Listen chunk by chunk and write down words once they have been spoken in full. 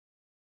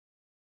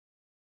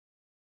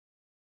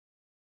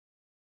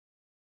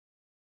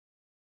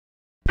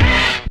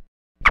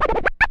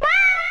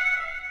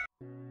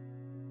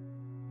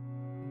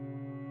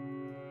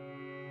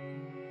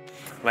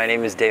My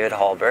name is David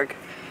Hallberg.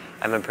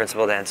 I'm a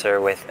principal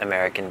dancer with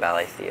American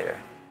Ballet Theater.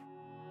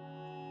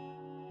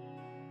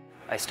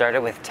 I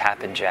started with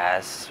tap and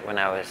jazz when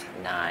I was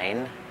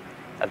 9,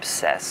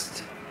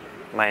 obsessed.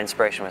 My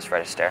inspiration was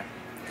Fred Astaire.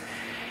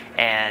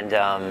 And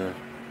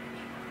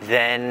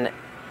then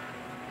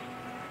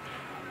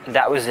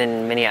that was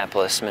in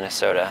Minneapolis,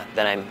 Minnesota.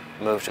 Then I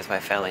moved with my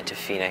family to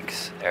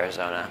Phoenix,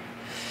 Arizona.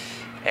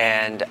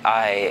 And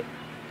I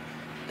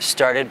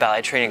started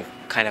ballet training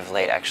kind of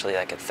late, actually,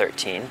 like at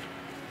 13.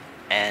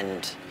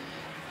 And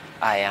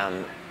I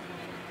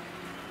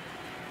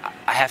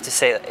have to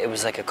say it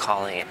was like a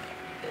calling.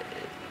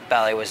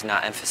 Ballet was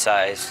not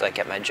emphasized like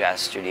at my jazz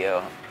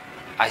studio.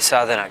 I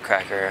saw the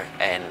Nutcracker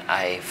and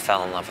I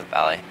fell in love with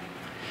ballet.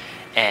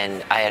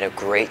 And I had a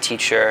great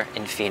teacher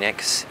in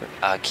Phoenix,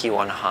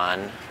 Ki-Won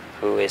Han,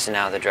 who is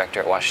now the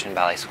director at Washington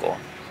Ballet School.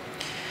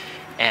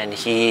 And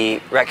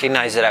he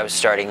recognized that I was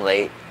starting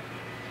late,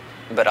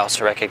 but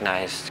also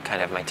recognized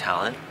kind of my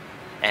talent.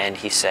 And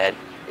he said,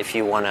 if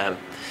you want to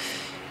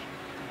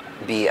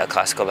be a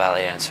classical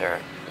ballet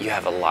dancer, you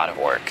have a lot of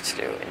work to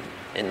do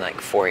in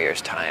like 4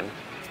 years' time.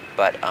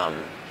 But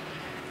I'm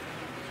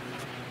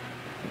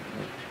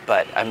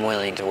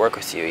willing to work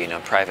with you, you know,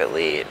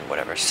 privately and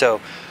whatever.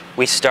 So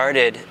we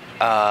started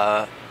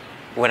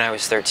when I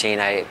was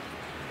 13. I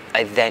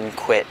then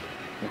quit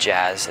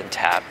jazz and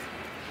tap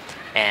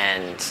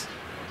and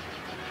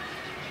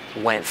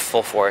went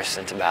full force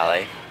into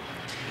ballet.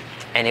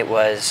 And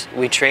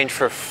we trained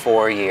for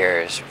 4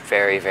 years,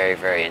 very, very,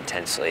 very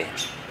intensely.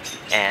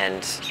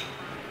 And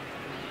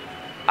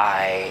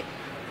I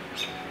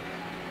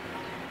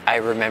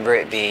remember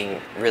it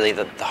being really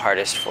the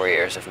hardest 4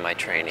 years of my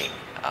training.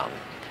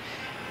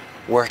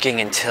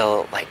 Working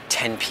until like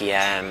 10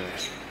 p.m.,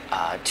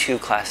 2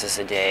 classes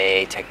a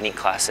day, technique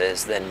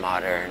classes, then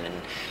modern,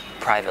 and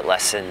private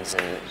lessons,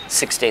 and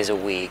 6 days a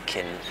week,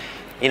 and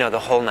you know, the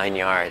whole 9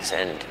 yards.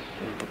 And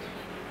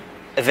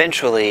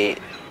eventually,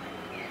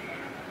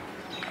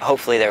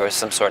 hopefully there was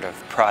some sort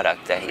of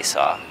product that he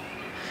saw.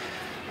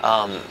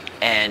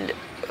 And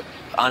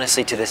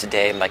honestly, to this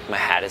day, like, my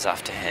hat is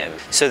off to him.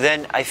 So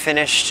then I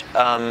finished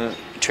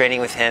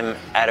training with him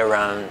at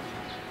around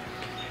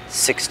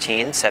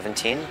 16,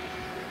 17.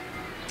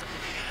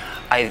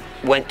 I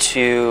went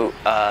to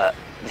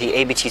the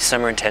ABT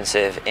Summer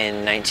Intensive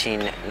in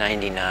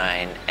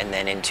 1999 and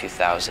then in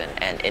 2000.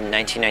 And in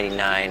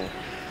 1999,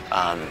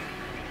 I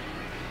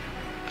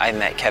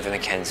met Kevin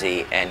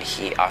McKenzie, and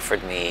he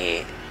offered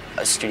me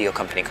a studio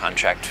company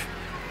contract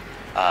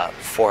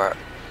for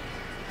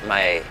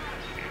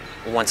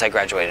once I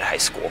graduated high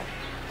school.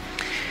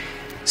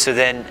 So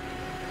then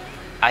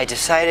I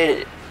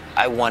decided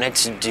I wanted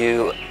to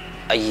do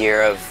a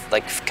year of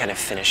like kind of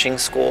finishing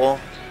school.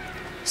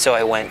 So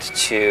I went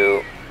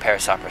to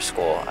Paris Opera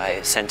School.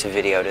 I sent a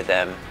video to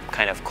them,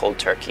 kind of cold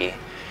turkey,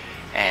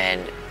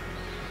 and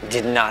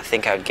did not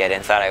think I would get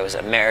in. Thought I was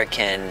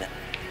American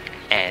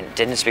and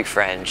didn't speak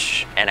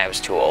French, and I was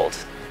too old.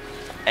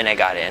 And I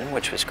got in,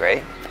 which was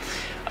great.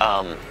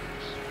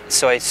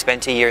 So I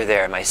spent a year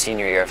there, my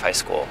senior year of high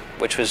school,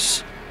 which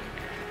was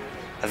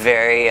a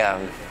very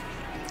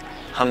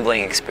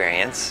humbling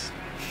experience.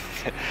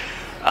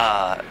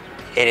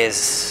 It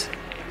is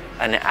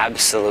an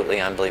absolutely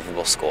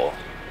unbelievable school.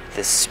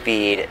 The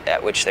speed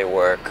at which they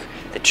work,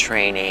 the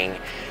training,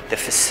 the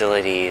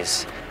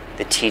facilities,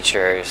 the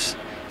teachers,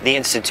 the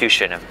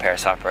institution of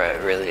Paris Opera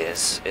really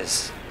is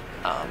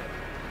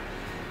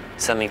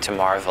something to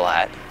marvel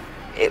at.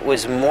 It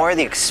was more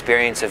the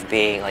experience of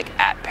being like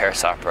at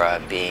Paris Opera,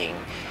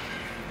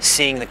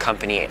 seeing the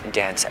company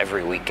dance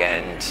every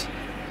weekend,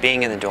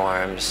 being in the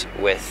dorms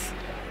with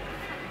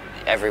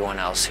everyone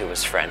else who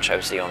was French. I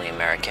was the only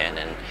American,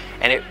 and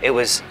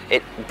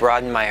it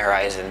broadened my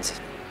horizons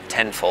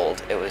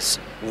tenfold. It was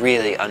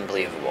really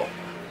unbelievable.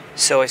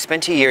 So I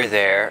spent a year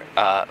there,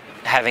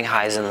 having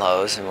highs and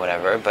lows and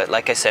whatever, but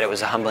like I said, it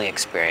was a humbling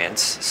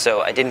experience.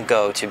 So I didn't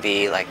go to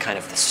be like kind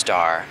of the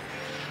star.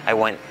 I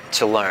went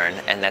to learn,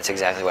 and that's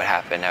exactly what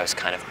happened. I was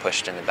kind of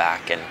pushed in the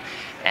back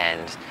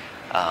and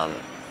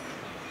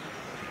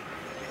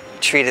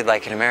treated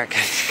like an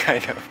American,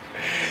 kind of.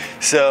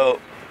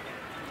 So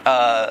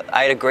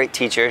I had a great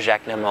teacher,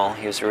 Jacques Namon.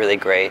 He was really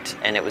great,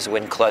 and it was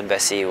when Claude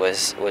Bessy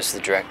was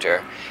the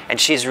director. And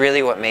she's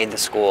really what made the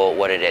school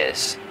what it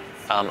is.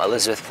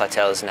 Elizabeth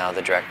Platel is now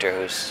the director,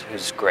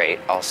 who's great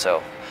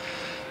also.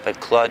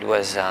 But Claude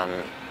was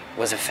a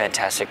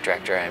fantastic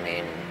director. I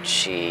mean,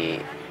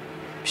 she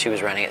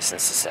was running it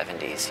since the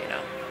 70s, you know.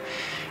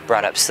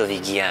 Brought up Sylvie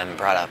Guillem,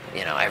 brought up,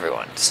 you know,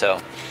 everyone. So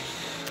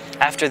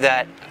after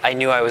that, I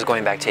knew I was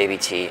going back to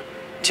ABT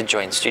to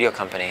join Studio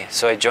Company.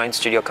 So I joined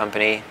Studio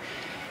Company,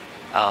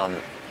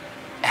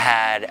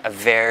 had a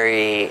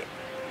very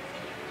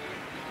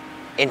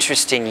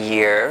interesting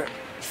year.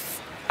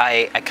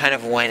 I kind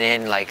of went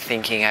in like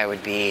thinking I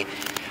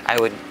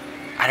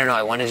don't know,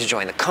 I wanted to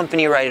join the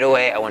company right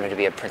away. I wanted to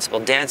be a principal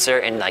dancer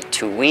in like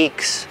 2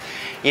 weeks.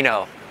 You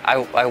know,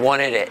 I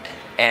wanted it.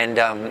 And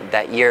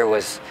that year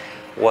was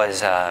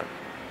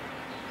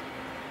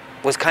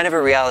kind of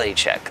a reality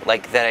check,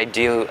 like that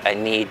I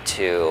need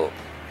to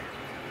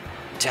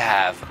to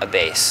have a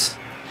base,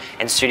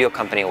 and Studio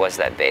Company was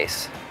that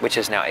base, which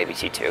is now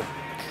ABT2.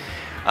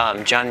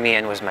 John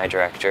Meehan was my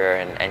director,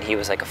 and he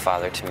was like a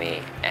father to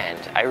me, and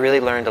I really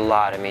learned a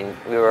lot. I mean,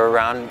 we were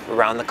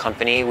around the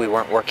company. We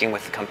weren't working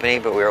with the company,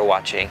 but we were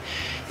watching,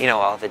 you know,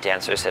 all the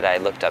dancers that I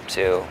looked up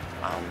to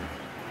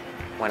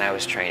when I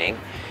was training.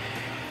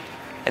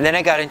 And then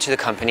I got into the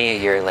company a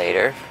year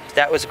later.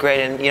 That was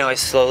great, and you know, I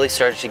slowly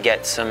started to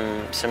get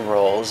some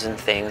roles and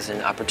things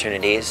and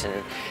opportunities,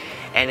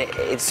 and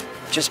it's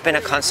just been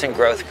a constant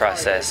growth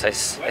process. I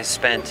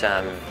spent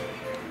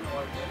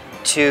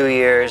 2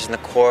 years in the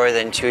corps,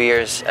 then 2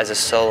 years as a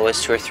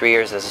soloist, 2 or 3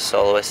 years as a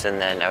soloist, and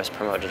then I was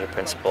promoted to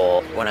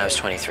principal when I was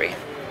 23.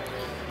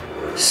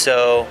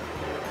 So,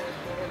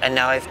 and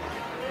now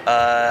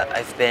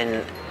I've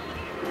been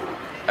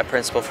a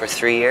principal for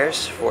 3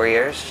 years, 4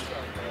 years.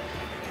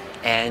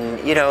 And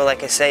you know,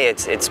 like I say,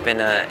 it's been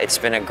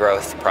a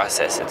growth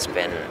process. It's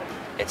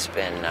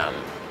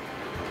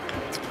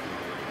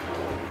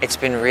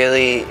been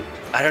really,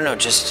 I don't know,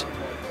 just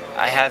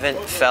I haven't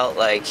felt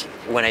like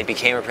when I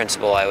became a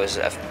principal I was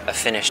a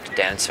finished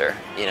dancer.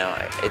 You know,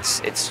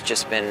 it's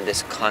just been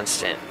this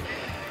constant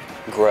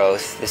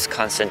growth, this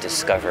constant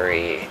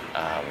discovery,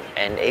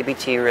 and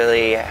ABT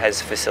really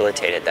has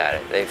facilitated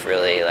that. They've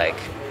really, like,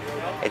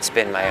 it's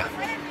been my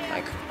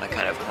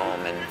kind of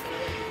home,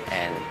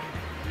 and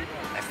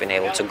I've been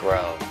able to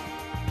grow.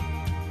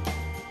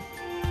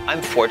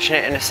 I'm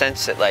fortunate in a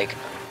sense that, like,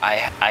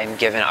 I'm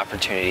given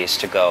opportunities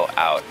to go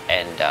out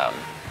and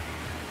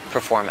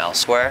perform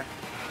elsewhere,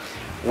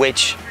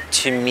 which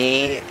to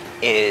me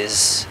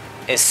is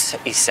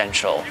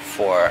essential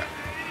for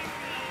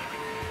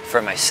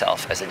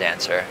myself as a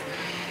dancer.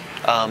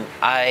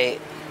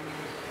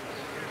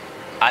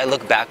 I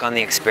look back on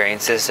the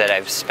experiences that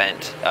I've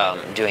spent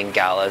doing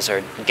galas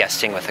or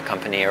guesting with a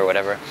company or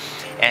whatever,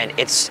 and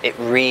it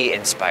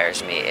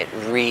re-inspires me. It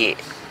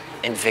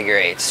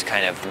reinvigorates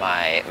kind of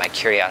my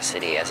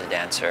curiosity as a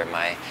dancer,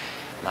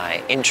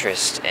 my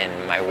interest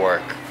in my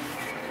work.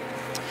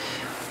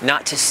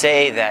 Not to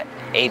say that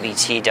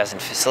ABT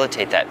doesn't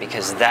facilitate that,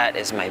 because that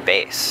is my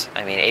base.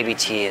 I mean,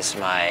 ABT is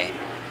my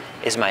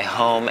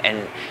home,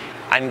 and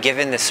I'm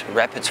given this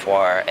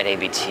repertoire at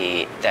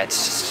ABT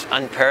that's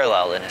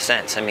unparalleled in a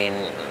sense. I mean,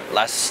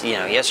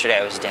 yesterday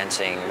I was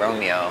dancing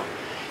Romeo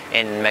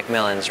in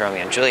Macmillan's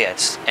Romeo and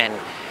Juliet's, and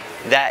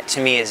that to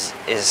me is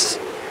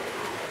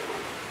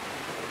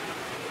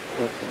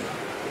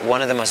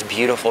one of the most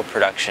beautiful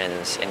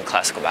productions in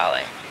classical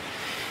ballet.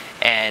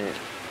 And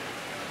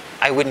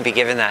I wouldn't be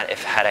given that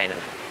had I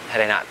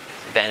not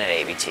been at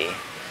ABT.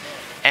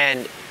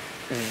 And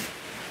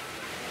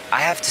I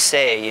have to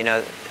say, you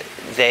know,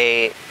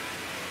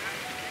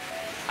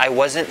 I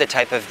wasn't the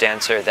type of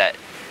dancer that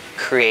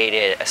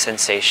created a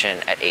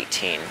sensation at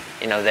 18.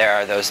 You know, there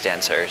are those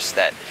dancers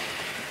that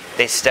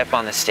they step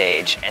on the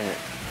stage and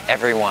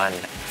everyone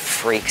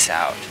freaks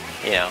out,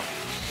 you know.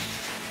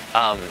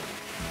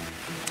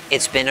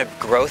 It's been a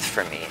growth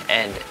for me,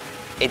 and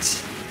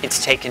it's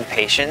taken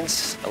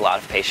patience, a lot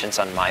of patience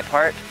on my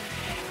part,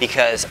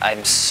 because I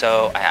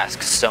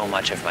ask so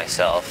much of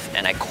myself,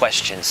 and I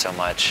question so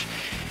much,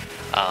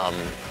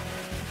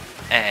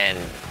 and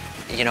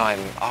you know,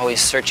 I'm always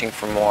searching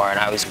for more, and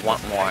I always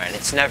want more, and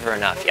it's never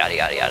enough, yada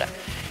yada yada.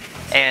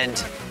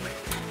 And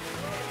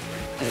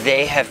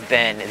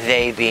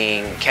they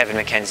being Kevin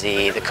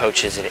McKenzie, the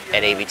coaches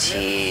at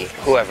ABT,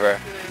 whoever,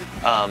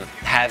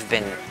 have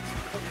been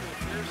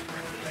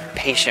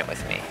patient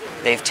with me.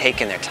 They've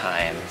taken their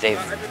time,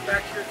 they've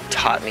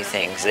taught me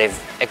things, they've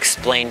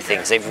explained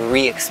things, they've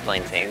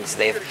re-explained things,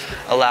 they've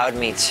allowed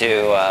me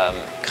to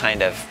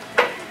kind of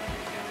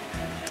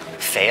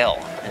fail,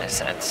 in a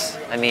sense.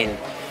 I mean,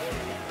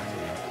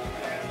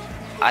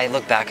 I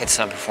look back at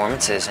some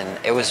performances and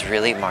it was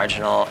really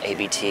marginal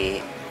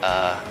ABT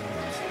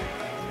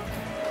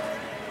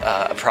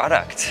a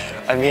product.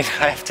 I mean,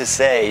 I have to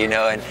say, you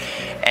know,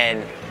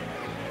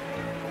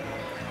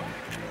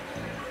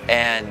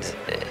 and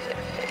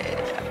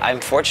I'm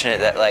fortunate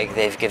that, like,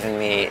 they've given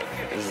me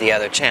the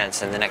other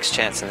chance and the next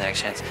chance and the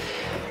next chance,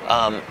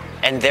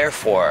 and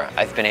therefore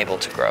I've been able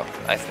to grow.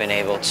 I've been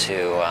able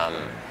to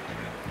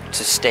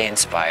stay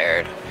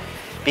inspired,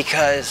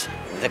 because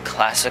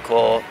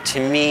to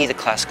me the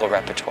classical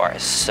repertoire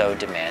is so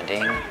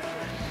demanding,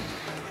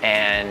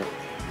 and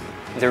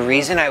the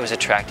reason I was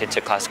attracted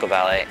to classical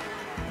ballet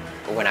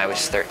when I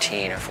was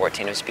 13 or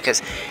 14 was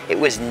because it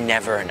was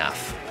never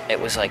enough. It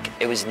was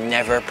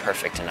never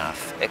perfect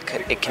enough.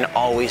 It can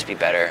always be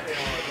better.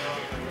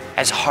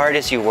 As hard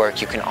as you work,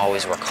 you can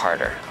always work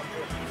harder.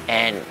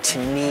 And to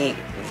me,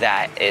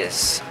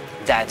 that's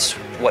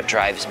what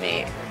drives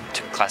me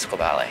to classical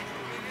ballet.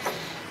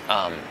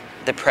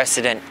 The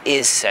precedent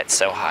is set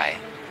so high,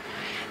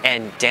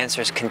 and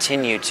dancers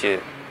continue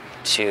to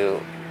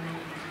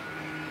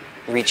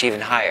reach even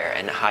higher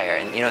and higher.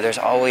 And you know, there's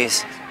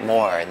always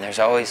more, and there's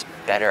always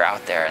better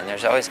out there, and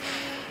there's always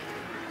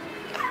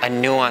a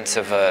nuance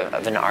of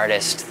an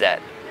artist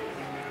that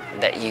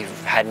you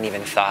hadn't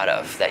even thought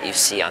of, that you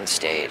see on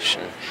stage,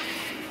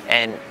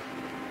 and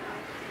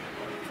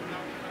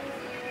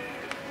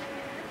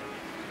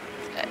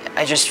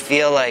I just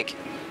feel like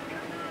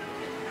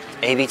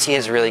ABT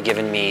has really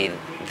given me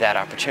that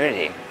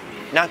opportunity.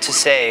 Not to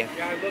say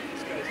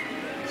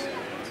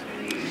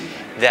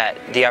that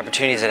the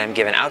opportunities that I'm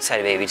given outside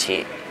of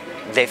ABT,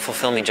 they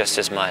fulfill me just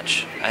as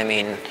much. I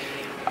mean,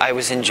 I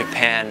was in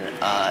Japan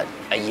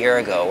a year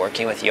ago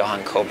working with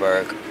Johann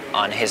Hallberg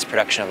on his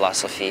production of La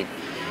Sylphide,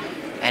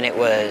 and it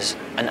was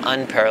an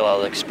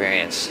unparalleled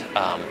experience.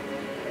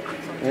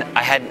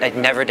 I'd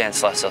never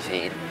danced La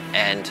Sylphide,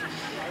 and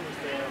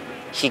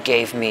he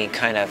gave me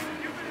kind of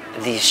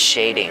these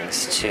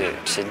shadings to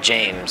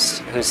James,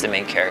 who's the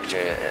main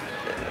character,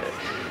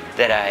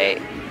 that I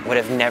would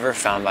have never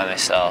found by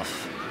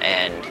myself.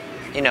 And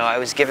you know, I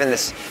was given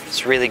this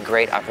really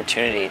great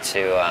opportunity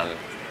to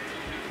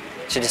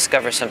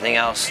discover something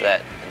else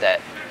that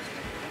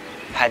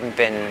hadn't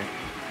been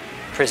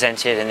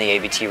presented in the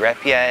ABT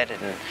rep yet,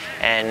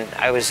 and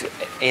I was,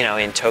 you know,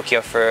 in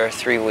Tokyo for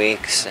 3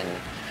 weeks, and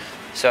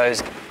so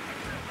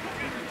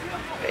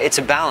it's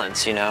a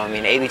balance, you know. I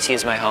mean, ABT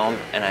is my home,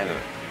 and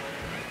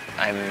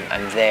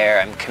I'm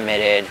there, I'm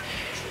committed.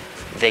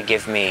 They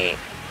give me,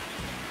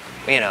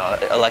 you know,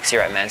 Alexei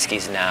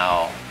Ratmansky's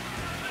now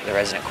the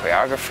resident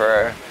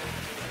choreographer,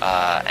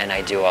 and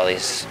I do all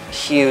these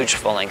huge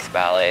full-length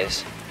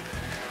ballets.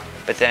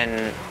 But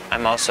then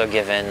I'm also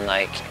given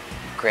like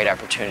great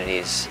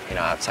opportunities, you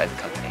know, outside the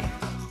company.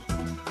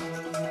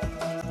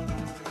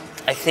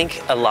 I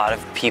think a lot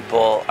of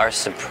people are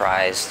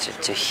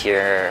surprised to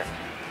hear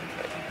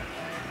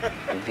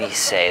me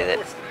say that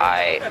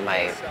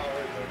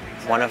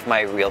one of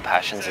my real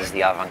passions is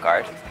the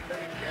avant-garde.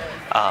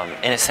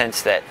 In a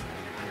sense that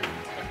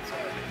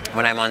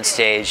when I'm on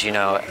stage, you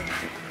know,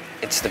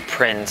 it's the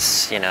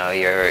prince, you know,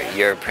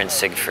 you're Prince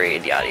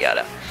Siegfried, yada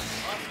yada.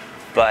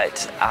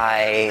 But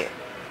I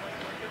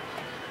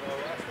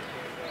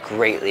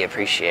greatly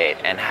appreciate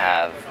and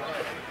have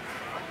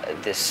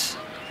this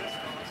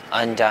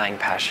undying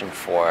passion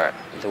for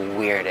the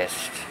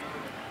weirdest,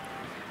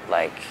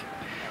 like,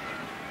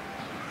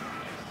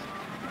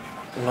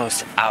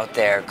 most out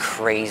there,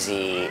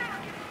 crazy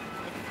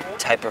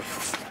type of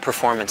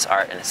performance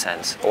art, in a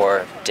sense,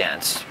 or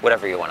dance,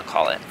 whatever you want to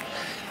call it.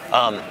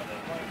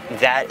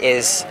 That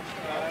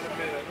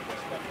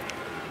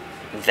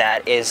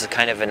is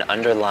kind of an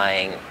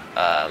underlying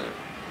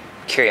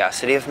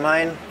curiosity of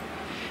mine,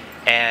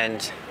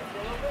 and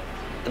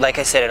like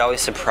I said, it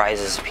always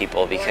surprises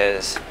people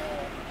because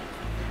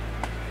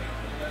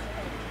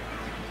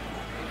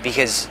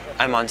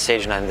I'm on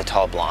stage and I'm the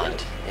tall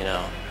blonde, you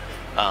know.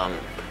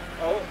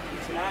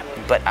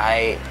 But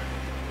I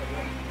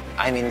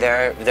mean,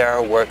 there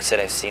are works that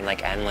I've seen,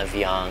 like Anne Liv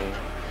Young.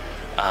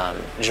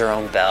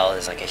 Jerome Bell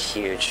is like a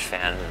huge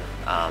fan.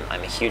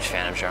 I'm a huge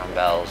fan of Jerome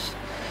Bell's.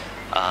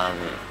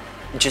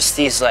 Just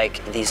these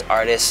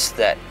artists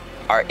that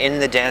are in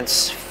the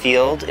dance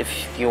field,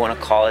 if you want to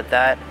call it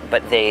that,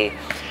 but they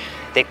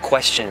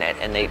question it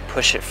and they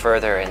push it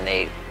further, and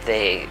they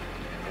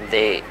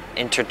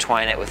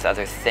intertwine it with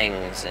other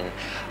things. And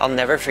I'll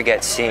never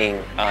forget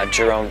seeing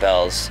Jerome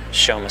Bell's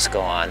Show Must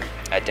Go On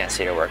at Dance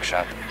Theater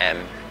Workshop, and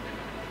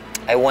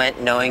I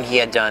went knowing he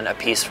had done a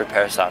piece for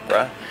Paris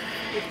Opera,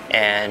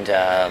 and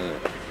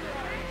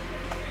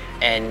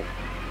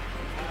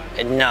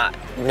not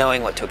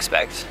knowing what to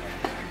expect,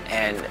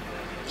 and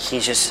he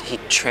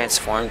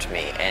transformed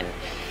me, and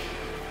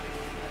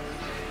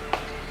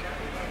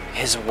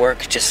his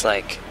work just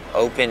like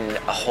opened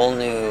a whole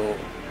new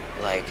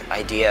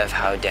idea of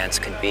how dance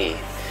could be.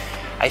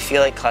 I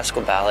feel like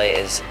classical ballet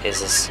is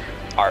this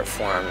art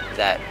form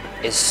that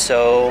is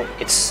so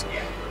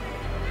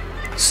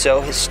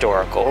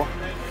historical,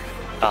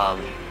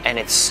 and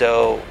it's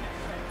so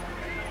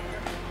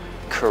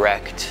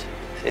correct,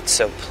 it's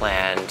so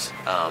planned.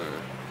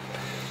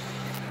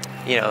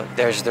 You know,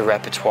 there's the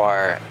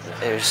repertoire,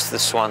 there's the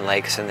Swan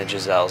Lakes and the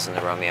Giselles and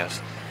the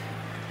Romeos,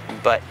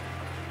 but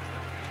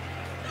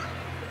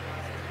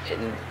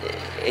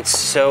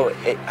it's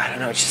I don't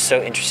know, it's just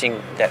so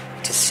interesting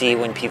to see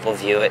when people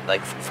view it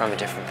like from a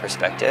different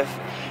perspective.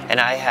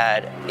 And I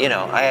had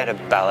a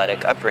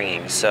balletic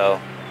upbringing, so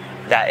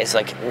that is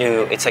like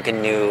new, it's like a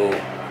new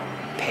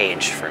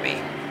page for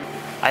me.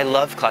 I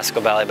love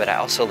classical ballet, but I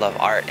also love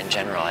art in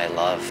general. I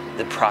love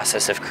the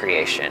process of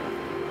creation.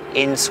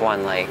 In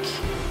Swan Lake,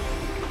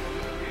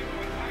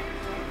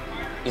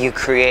 you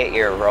create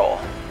your role.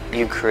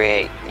 You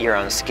create your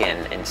own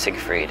skin in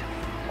Siegfried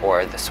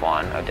or the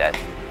Swan, Odette.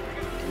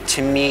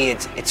 To me,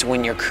 it's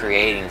when you're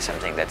creating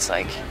something that's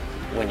like,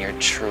 when you're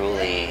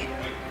truly,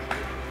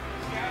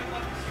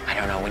 I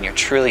don't know, when you're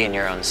truly in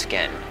your own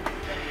skin.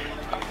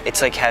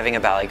 It's like having a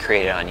ballet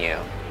created on you.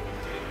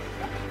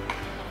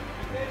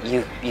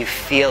 You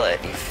feel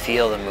it, you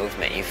feel the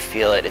movement, you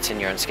feel it, it's in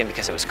your own skin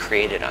because it was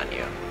created on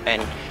you.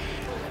 And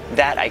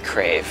that I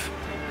crave.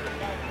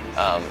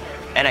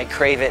 And I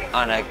crave it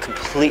on a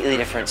completely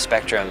different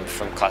spectrum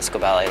from classical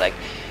ballet.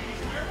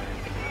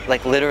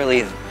 Like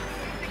literally,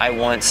 I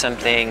want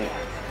something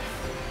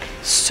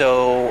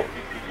so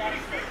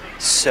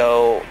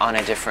on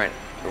a different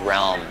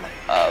realm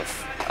of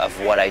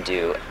what I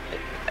do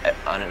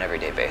on an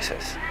everyday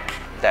basis.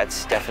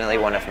 that's definitely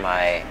one of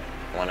my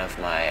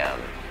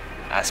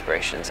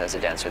aspirations as a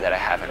dancer that I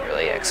haven't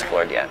really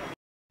explored yet.